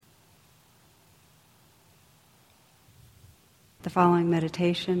The following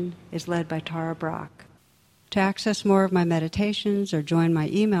meditation is led by Tara Brach. To access more of my meditations or join my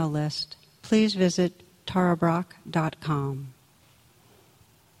email list, please visit tarabrach.com.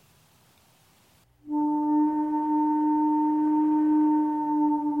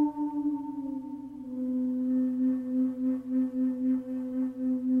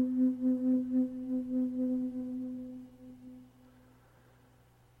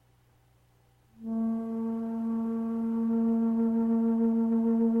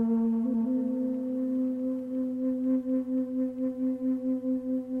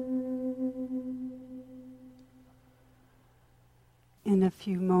 In a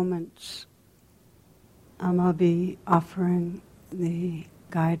few moments, I'll be offering the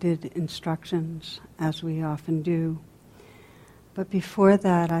guided instructions, as we often do. But before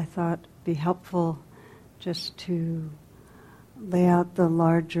that, I thought it'd be helpful just to lay out the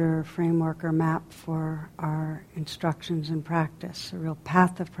larger framework or map for our instructions and practice, a real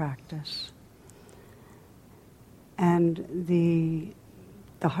path of practice. And the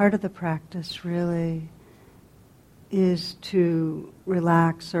heart of the practice really is to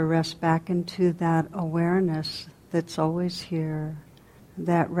relax or rest back into that awareness that's always here,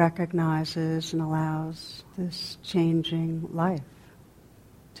 that recognizes and allows this changing life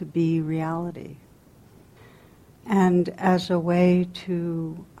to be reality. And as a way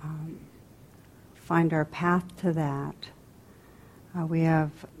to find our path to that, we have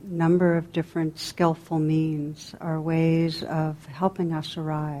a number of different skillful means, or ways of helping us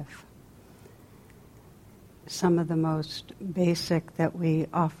arrive. Some of the most basic that we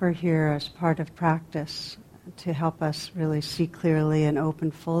offer here as part of practice to help us really see clearly and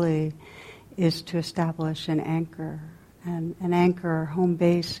open fully is to establish an anchor. And an anchor, home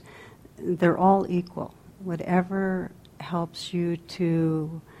base, they're all equal. Whatever helps you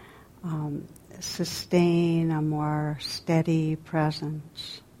to sustain a more steady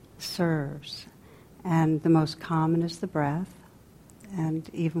presence serves. And the most common is the breath. And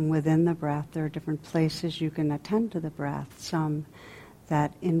even within the breath, there are different places you can attend to the breath. Some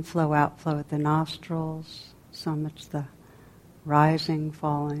that inflow, outflow at the nostrils. Some it's the rising,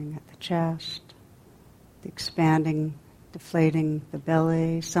 falling at the chest. The expanding, deflating the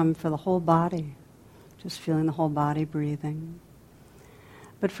belly. Some for the whole body, just feeling the whole body breathing.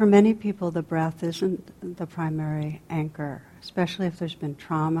 But for many people, the breath isn't the primary anchor, especially if there's been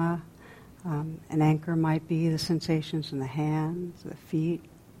trauma. An anchor might be the sensations in the hands, the feet,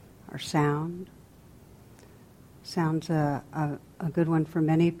 or sound. Sound's a good one for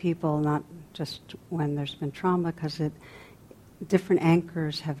many people, not just when there's been trauma, because different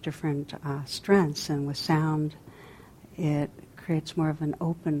anchors have different strengths, and with sound, it creates more of an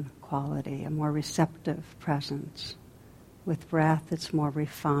open quality, a more receptive presence. With breath, it's more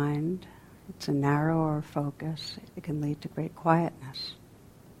refined. It's a narrower focus. It can lead to great quietness.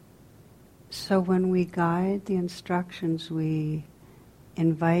 So when we guide the instructions, we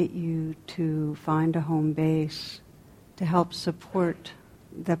invite you to find a home base to help support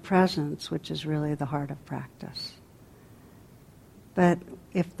the presence, which is really the heart of practice. But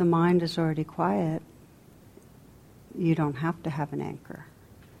if the mind is already quiet, you don't have to have an anchor.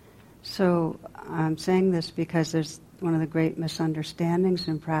 So I'm saying this because there's one of the great misunderstandings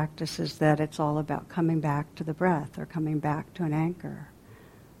in practice is that it's all about coming back to the breath or coming back to an anchor.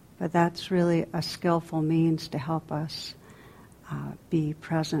 But that's really a skillful means to help us be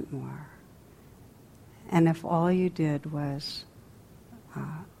present more. And if all you did was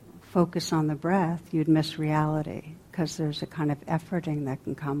focus on the breath, you'd miss reality, because there's a kind of efforting that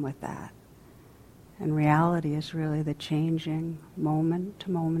can come with that. And reality is really the changing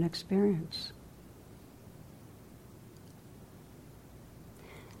moment-to-moment experience.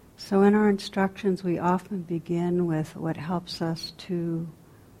 So in our instructions, we often begin with what helps us to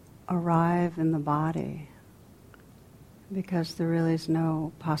arrive in the body, because there really is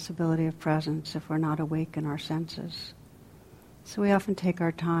no possibility of presence if we're not awake in our senses. So we often take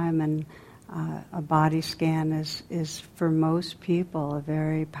our time, and a body scan is for most people a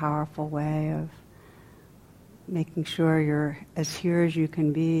very powerful way of making sure you're as here as you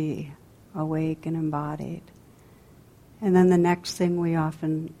can be, awake and embodied. And then the next thing we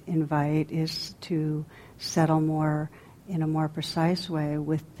often invite is to settle more in a more precise way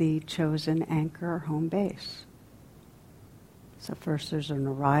with the chosen anchor or home base. So first there's an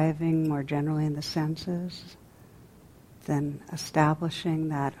arriving more generally in the senses, then establishing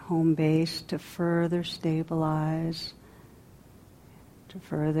that home base to further stabilize, to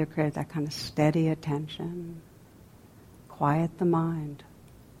further create that kind of steady attention, quiet the mind.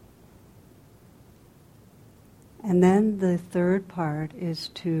 And then the third part is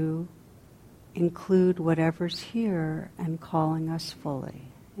to include whatever's here and calling us fully.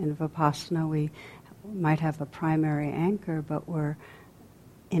 In Vipassana we might have a primary anchor, but we're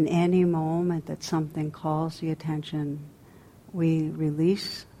in any moment that something calls the attention, we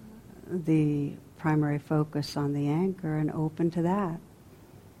release the primary focus on the anchor and open to that.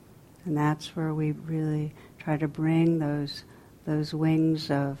 And that's where we really try to bring those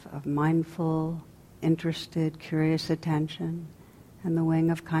wings of mindful, interested, curious attention and the wing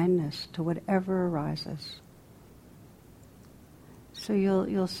of kindness to whatever arises. So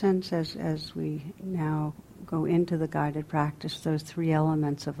you'll sense as we now go into the guided practice those three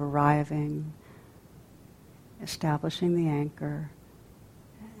elements of arriving, establishing the anchor,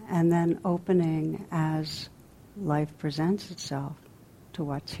 and then opening as life presents itself to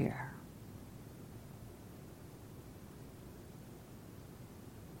what's here.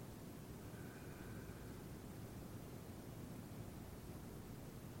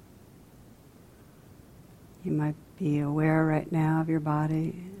 You might be aware right now of your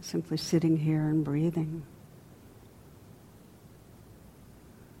body simply sitting here and breathing.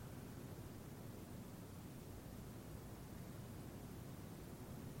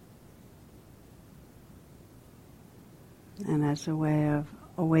 And as a way of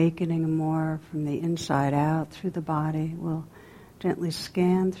awakening more from the inside out through the body, we'll gently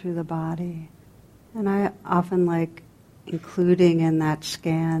scan through the body. And I often like including in that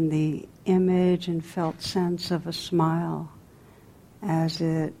scan the image and felt sense of a smile, as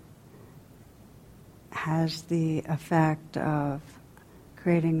it has the effect of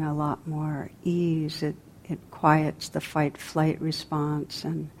creating a lot more ease. It quiets the fight-flight response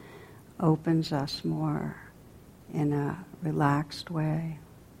and opens us more in a relaxed way.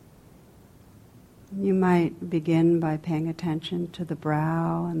 You might begin by paying attention to the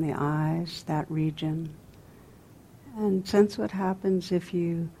brow and the eyes, that region, and sense what happens if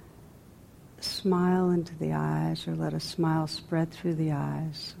you smile into the eyes or let a smile spread through the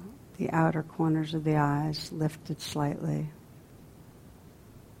eyes, the outer corners of the eyes lifted slightly.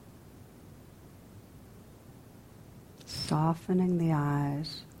 Softening the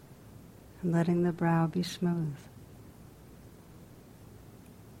eyes and letting the brow be smooth.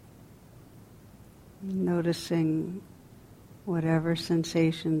 Noticing whatever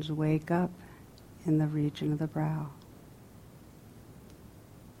sensations wake up in the region of the brow.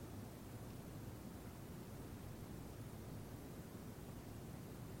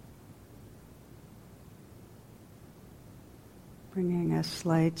 Bringing a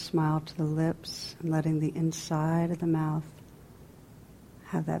slight smile to the lips and letting the inside of the mouth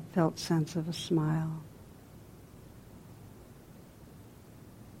have that felt sense of a smile.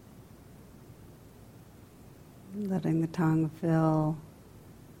 Letting the tongue fill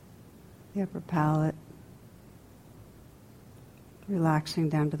the upper palate, relaxing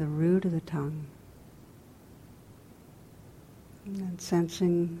down to the root of the tongue, and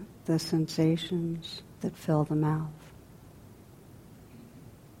sensing the sensations that fill the mouth.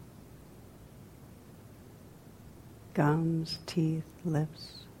 Gums, teeth,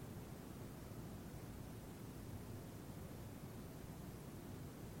 lips.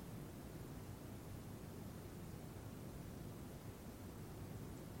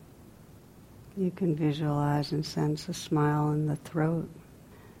 You can visualize and sense a smile in the throat.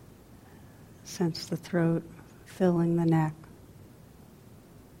 Sense the throat filling the neck.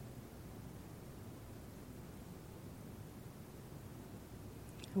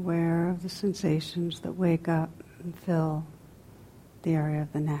 Aware of the sensations that wake up and fill the area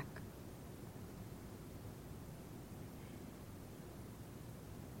of the neck.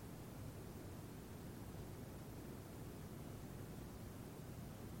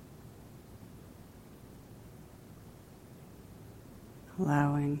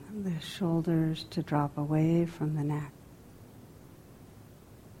 Allowing the shoulders to drop away from the neck.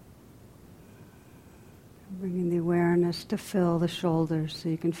 Bringing the awareness to fill the shoulders so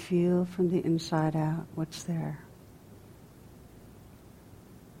you can feel from the inside out what's there.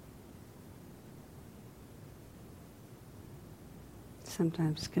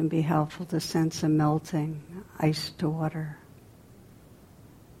 Sometimes it can be helpful to sense a melting, ice to water.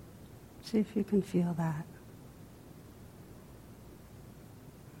 See if you can feel that.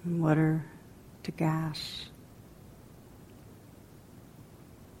 And water to gas.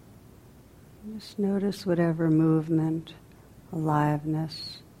 Just notice whatever movement,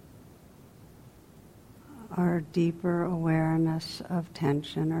 aliveness, or deeper awareness of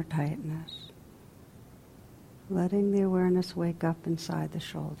tension or tightness. Letting the awareness wake up inside the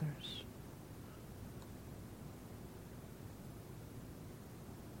shoulders.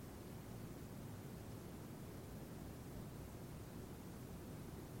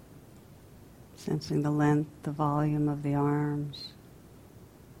 Sensing the length, the volume of the arms.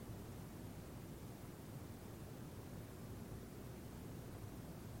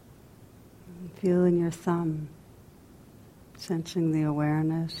 And feeling your thumb. Sensing the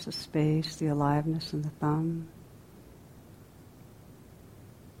awareness, the space, the aliveness in the thumb.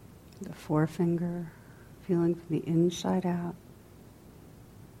 The forefinger, feeling from the inside out.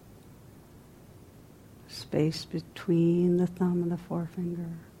 Space between the thumb and the forefinger.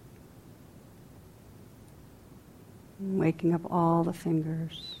 And waking up all the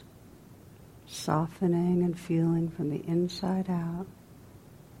fingers. Softening and feeling from the inside out.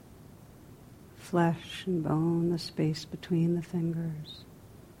 Flesh and bone, the space between the fingers.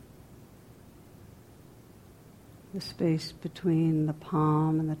 The space between the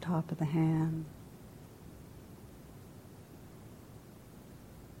palm and the top of the hand.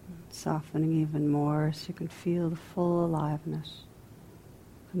 Softening even more so you can feel the full aliveness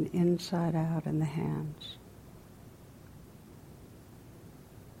from the inside out in the hands.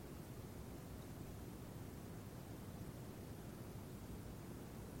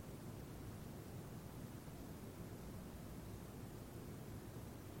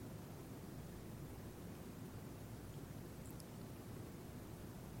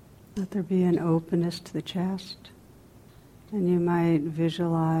 Let there be an openness to the chest, and you might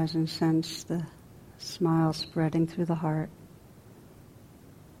visualize and sense the smile spreading through the heart.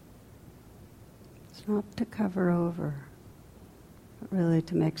 It's not to cover over, but really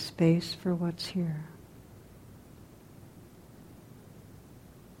to make space for what's here.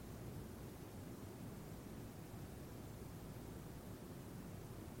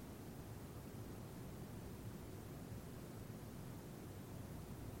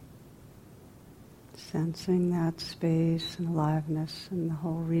 Sensing that space and aliveness in the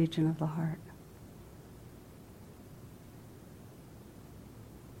whole region of the heart.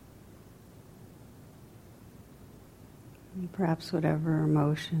 And perhaps whatever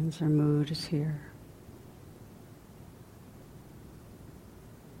emotions or mood is here.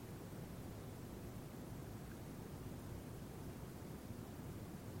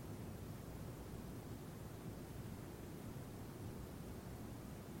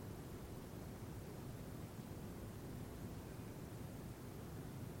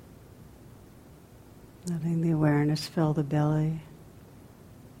 Letting the awareness fill the belly.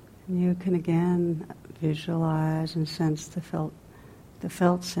 And you can again visualize and sense the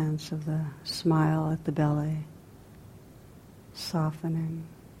felt sense of the smile at the belly, softening.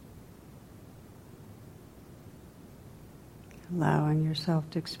 Allowing yourself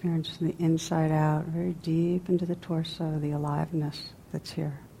to experience from the inside out, very deep into the torso, the aliveness that's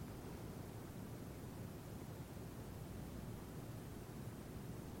here.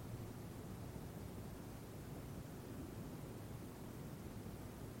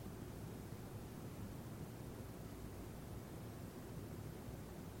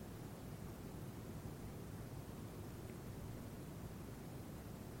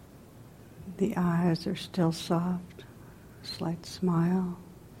 The eyes are still soft, slight smile,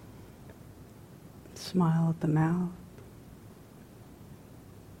 smile at the mouth,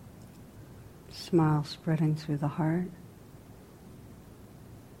 smile spreading through the heart.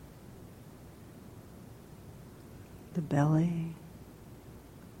 The belly.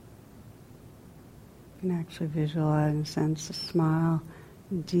 You can actually visualize and sense the smile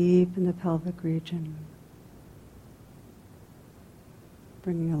deep in the pelvic region.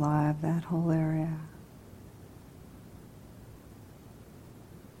 Bringing alive that whole area.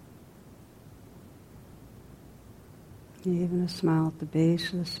 Even a smile at the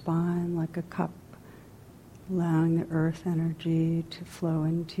base of the spine, like a cup, allowing the earth energy to flow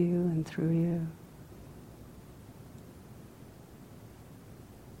into you and through you.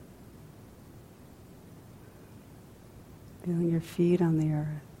 Feeling your feet on the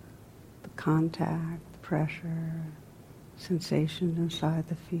earth, the contact, the pressure, sensations inside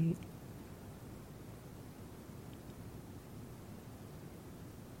the feet.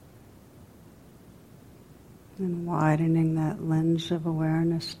 And widening that lens of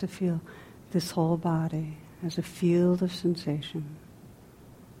awareness to feel this whole body as a field of sensation.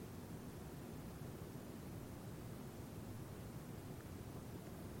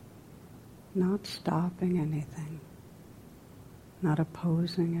 Not stopping anything, not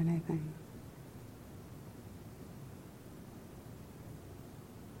opposing anything.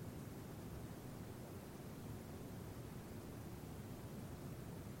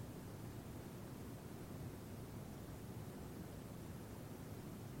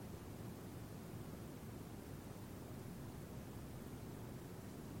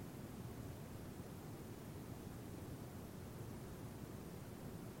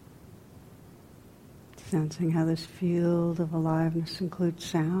 Sensing how this field of aliveness includes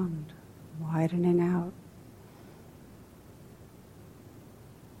sound, widening out.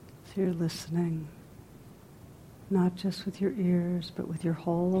 So you're listening, not just with your ears, but with your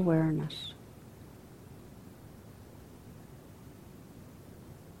whole awareness.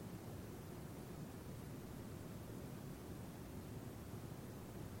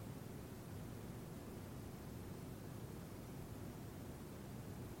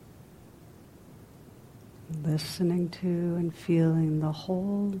 Listening to and feeling the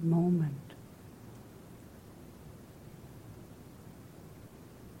whole moment.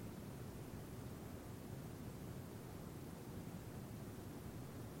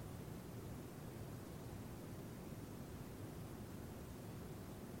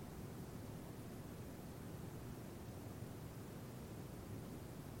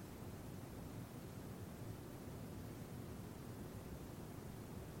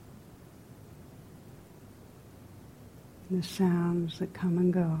 The sounds that come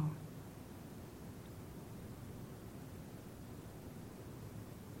and go.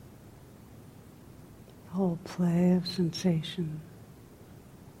 The whole play of sensation.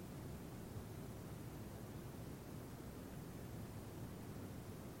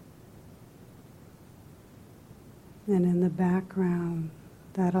 And in the background,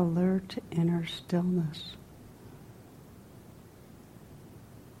 that alert inner stillness.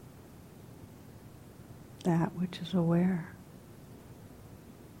 That which is aware.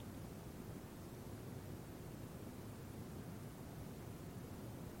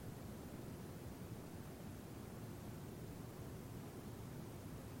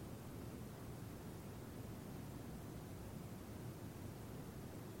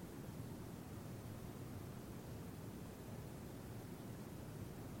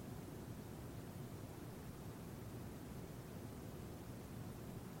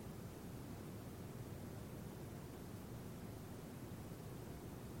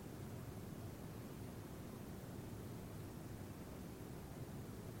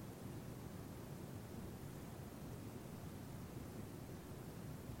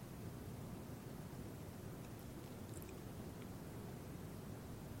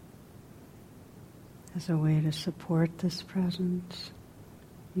 As a way to support this presence,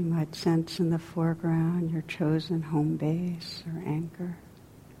 you might sense in the foreground your chosen home base or anchor.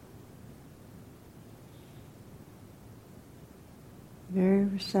 Very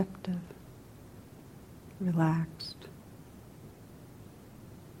receptive, relaxed.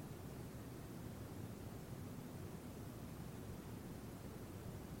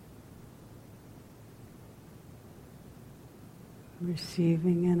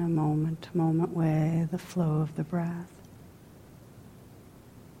 Receiving in a moment-to-moment way the flow of the breath.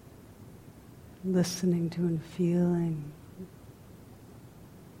 Listening to and feeling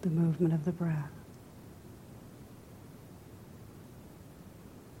the movement of the breath.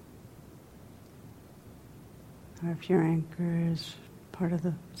 Or if your anchor is part of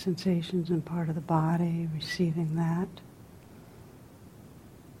the sensations and part of the body, receiving that.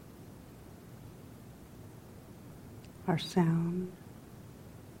 Our sound.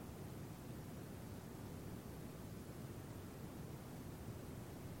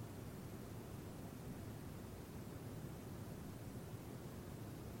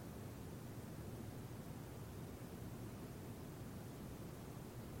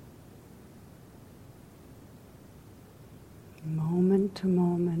 Moment to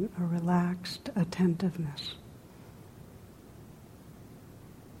moment, a relaxed attentiveness.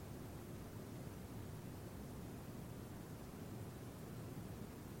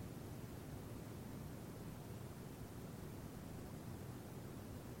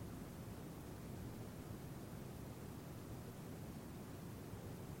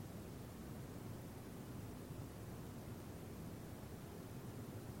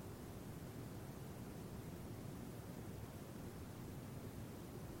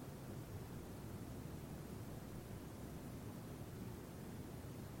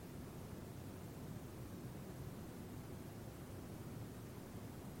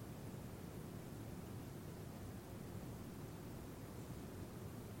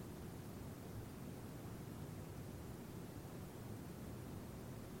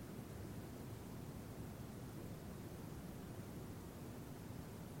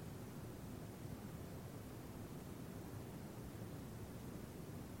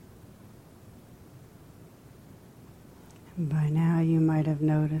 And by now you might have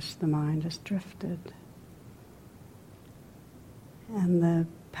noticed the mind has drifted. And the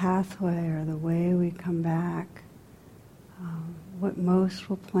pathway or the way we come back, what most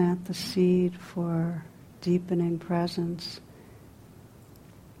will plant the seed for deepening presence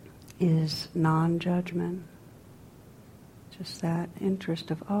is non-judgment. Just that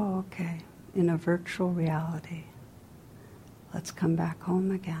interest of, oh, okay, in a virtual reality, let's come back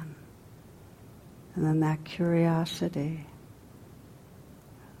home again. And then that curiosity,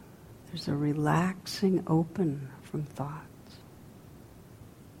 there's a relaxing open from thoughts.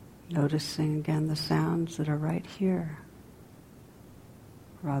 Noticing again the sounds that are right here,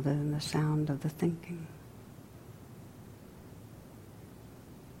 rather than the sound of the thinking.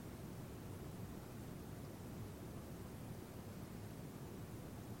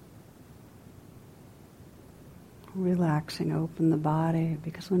 Relaxing open the body,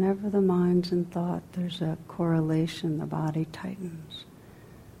 because whenever the mind's in thought, there's a correlation, the body tightens.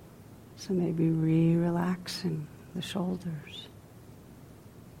 So maybe relaxing the shoulders,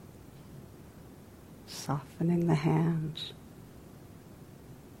 softening the hands,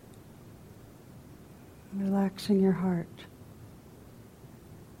 relaxing your heart.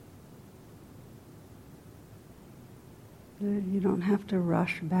 You don't have to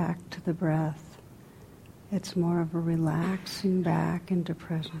rush back to the breath. It's more of a relaxing back into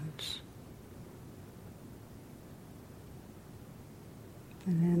presence.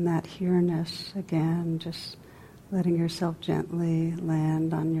 And in that here-ness, again, just letting yourself gently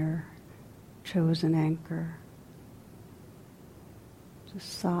land on your chosen anchor.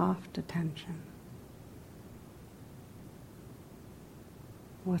 Just soft attention.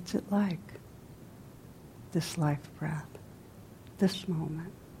 What's it like? This life breath, this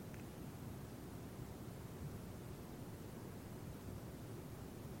moment.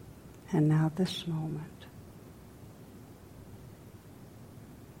 And now this moment.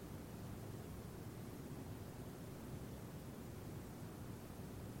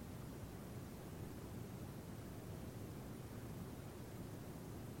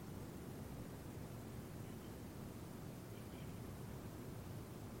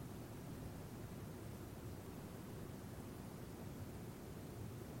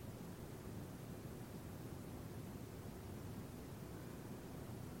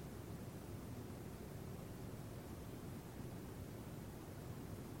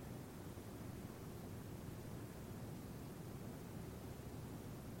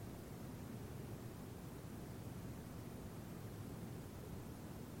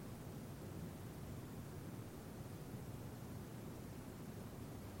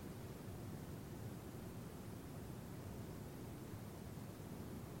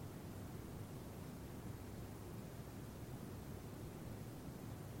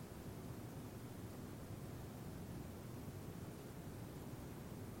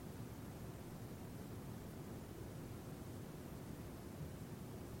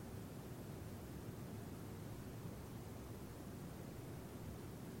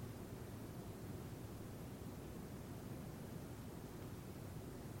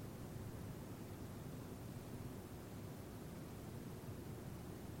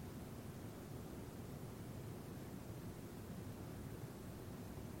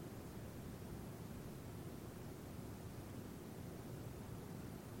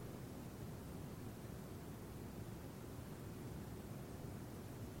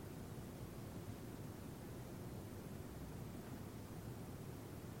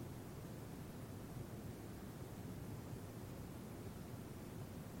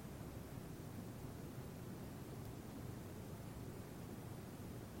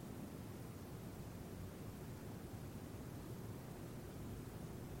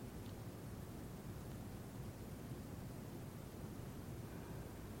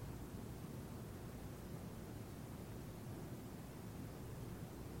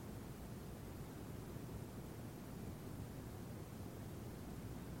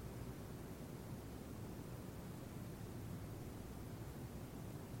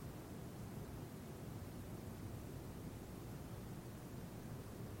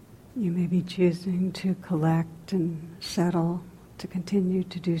 You may be choosing to collect and settle, to continue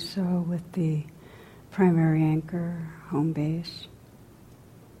to do so with the primary anchor, home base.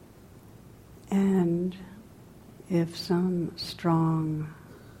 And if some strong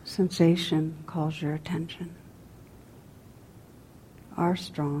sensation calls your attention, our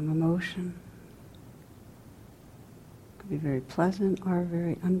strong emotion, could be very pleasant or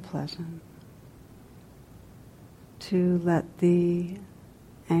very unpleasant, to let the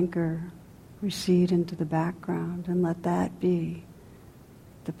anchor recede into the background and let that be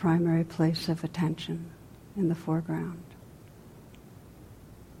the primary place of attention in the foreground.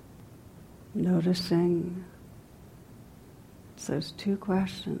 Noticing it's those two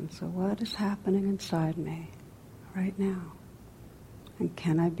questions. So what is happening inside me right now? And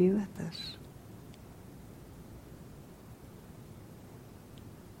can I be with this?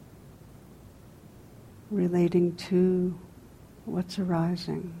 relating to what's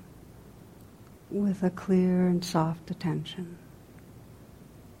arising with a clear and soft attention.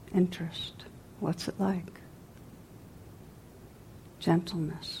 Interest. What's it like?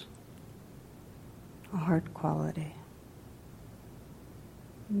 Gentleness. A heart quality.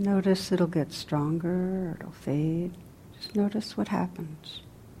 Notice it'll get stronger or it'll fade. Just notice what happens.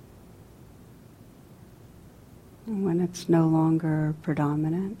 And when it's no longer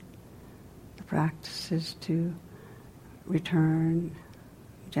predominant, the practice is to return,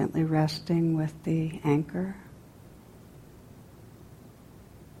 gently resting with the anchor.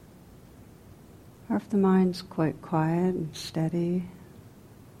 Or if the mind's quite quiet and steady,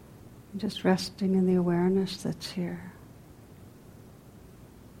 just resting in the awareness that's here.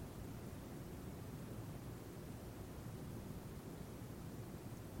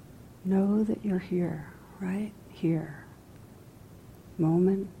 Know that you're here, right here,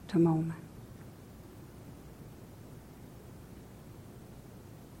 moment to moment.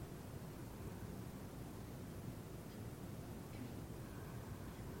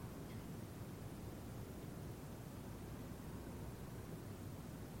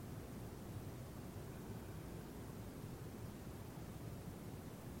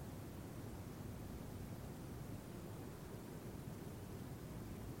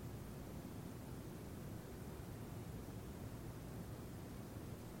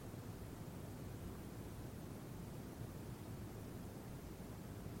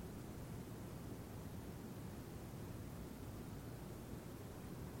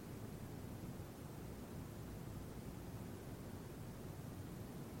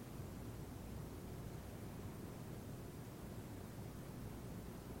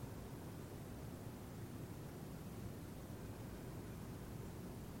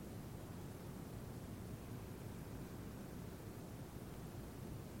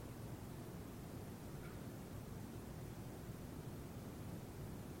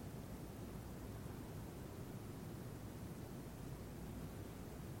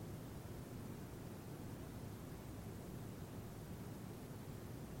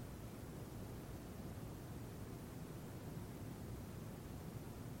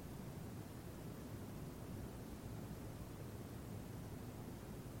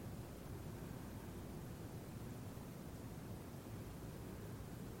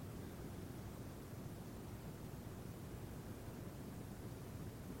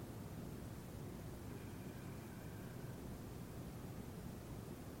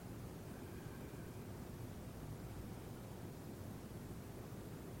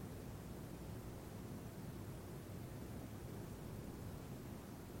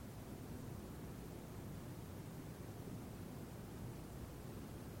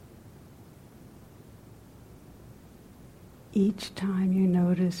 Each time you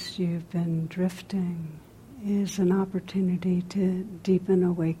notice you've been drifting is an opportunity to deepen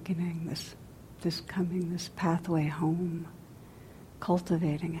awakening, this pathway home,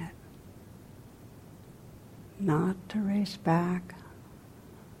 cultivating it. Not to race back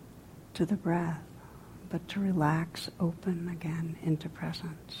to the breath, but to relax open again into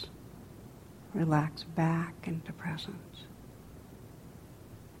presence. Relax back into presence.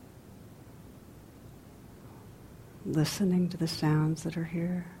 Listening to the sounds that are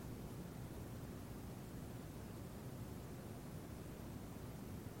here.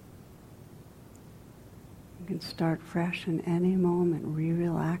 You can start fresh in any moment,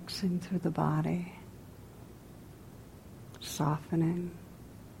 re-relaxing through the body, softening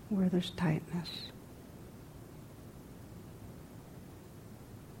where there's tightness.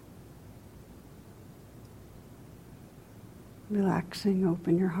 Relaxing,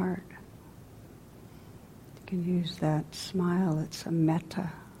 open your heart. You can use that smile. It's a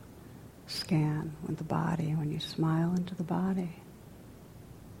metta scan with the body, when you smile into the body.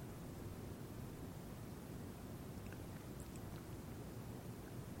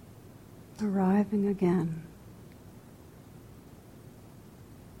 Arriving again.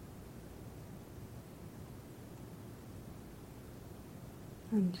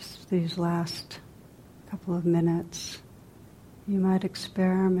 And just these last couple of minutes, you might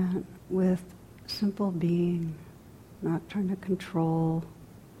experiment with simple being, not trying to control,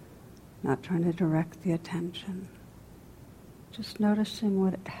 not trying to direct the attention. Just noticing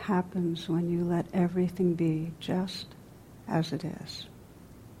what happens when you let everything be just as it is.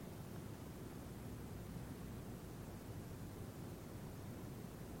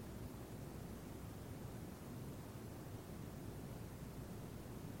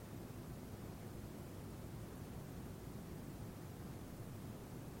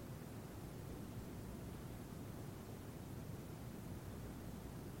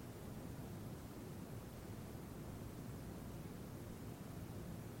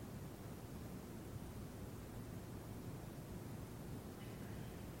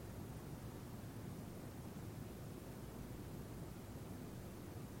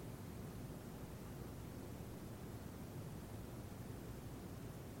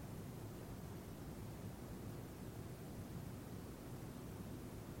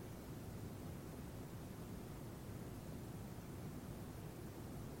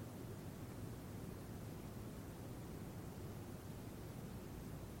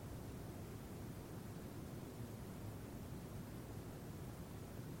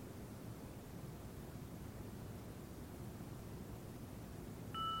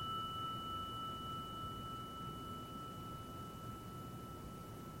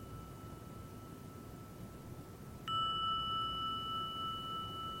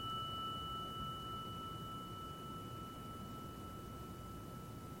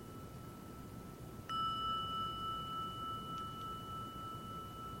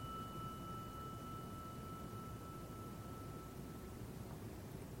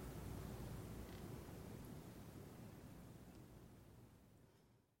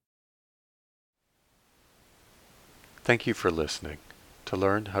 Thank you for listening. To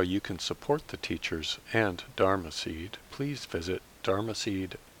learn how you can support the teachers and Dharma Seed, please visit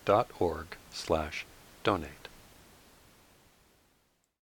dharmaseed.org/donate.